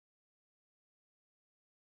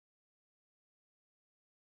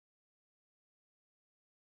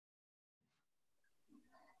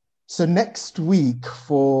So next week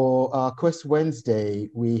for Quest Wednesday,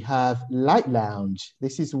 we have Light Lounge.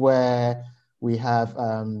 This is where we have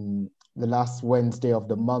the last Wednesday of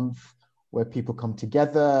the month where people come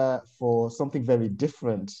together for something very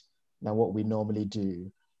different than what we normally do.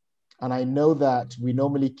 And I know that we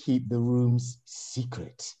normally keep the rooms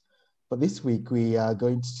secret, but this week we are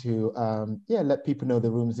going to let people know the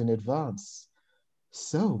rooms in advance.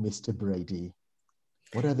 So, Mr. Brady,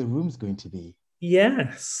 what are the rooms going to be?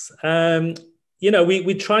 Yes.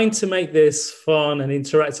 We're trying to make this fun and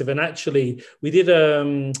interactive. And actually, we did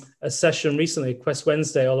a session recently, Quest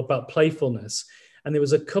Wednesday, all about playfulness. And there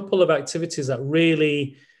was a couple of activities that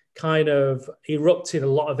really kind of erupted a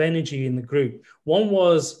lot of energy in the group. One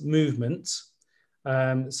was movement.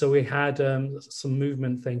 So we had some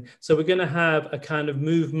movement thing. So we're going to have a kind of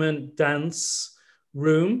movement dance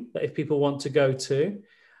room that if people want to go to.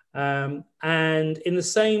 And in the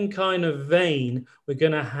same kind of vein, we're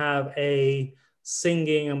going to have a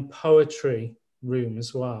singing and poetry room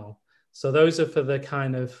as well. So those are for the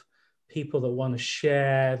kind of people that want to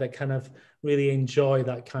share, that kind of really enjoy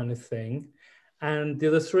that kind of thing. And the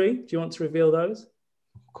other three, do you want to reveal those?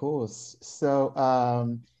 Of course. So,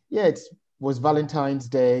 it was Valentine's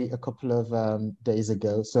Day a couple of days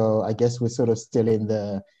ago. So I guess we're sort of still in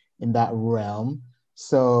that realm.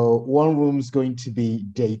 So one room's going to be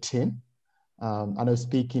dating. I know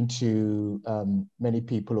speaking to many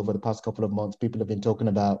people over the past couple of months, people have been talking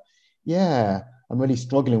about, yeah, I'm really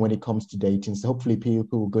struggling when it comes to dating. So hopefully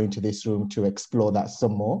people will go into this room to explore that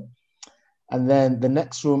some more. And then the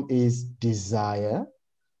next room is desire.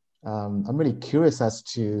 I'm really curious as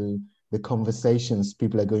to the conversations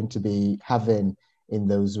people are going to be having in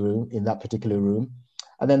that particular room.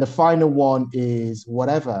 And then the final one is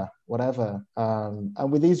whatever.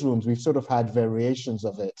 And with these rooms, we've sort of had variations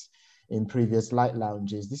of it in previous light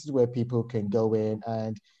lounges. This is where people can go in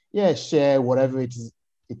and share whatever it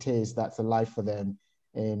is that's alive for them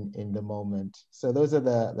in the moment. So those are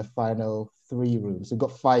the final three rooms. We've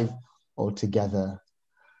got five altogether.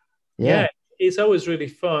 Yeah, Yeah. it's always really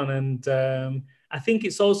fun. And I think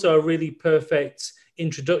it's also a really perfect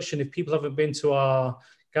introduction if people haven't been to our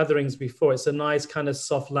gatherings before. It's a nice kind of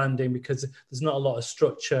soft landing because there's not a lot of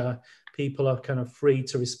structure. People are kind of free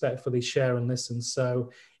to respectfully share and listen.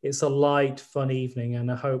 So it's a light, fun evening. And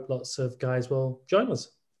I hope lots of guys will join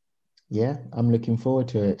us. Yeah, I'm looking forward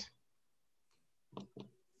to it.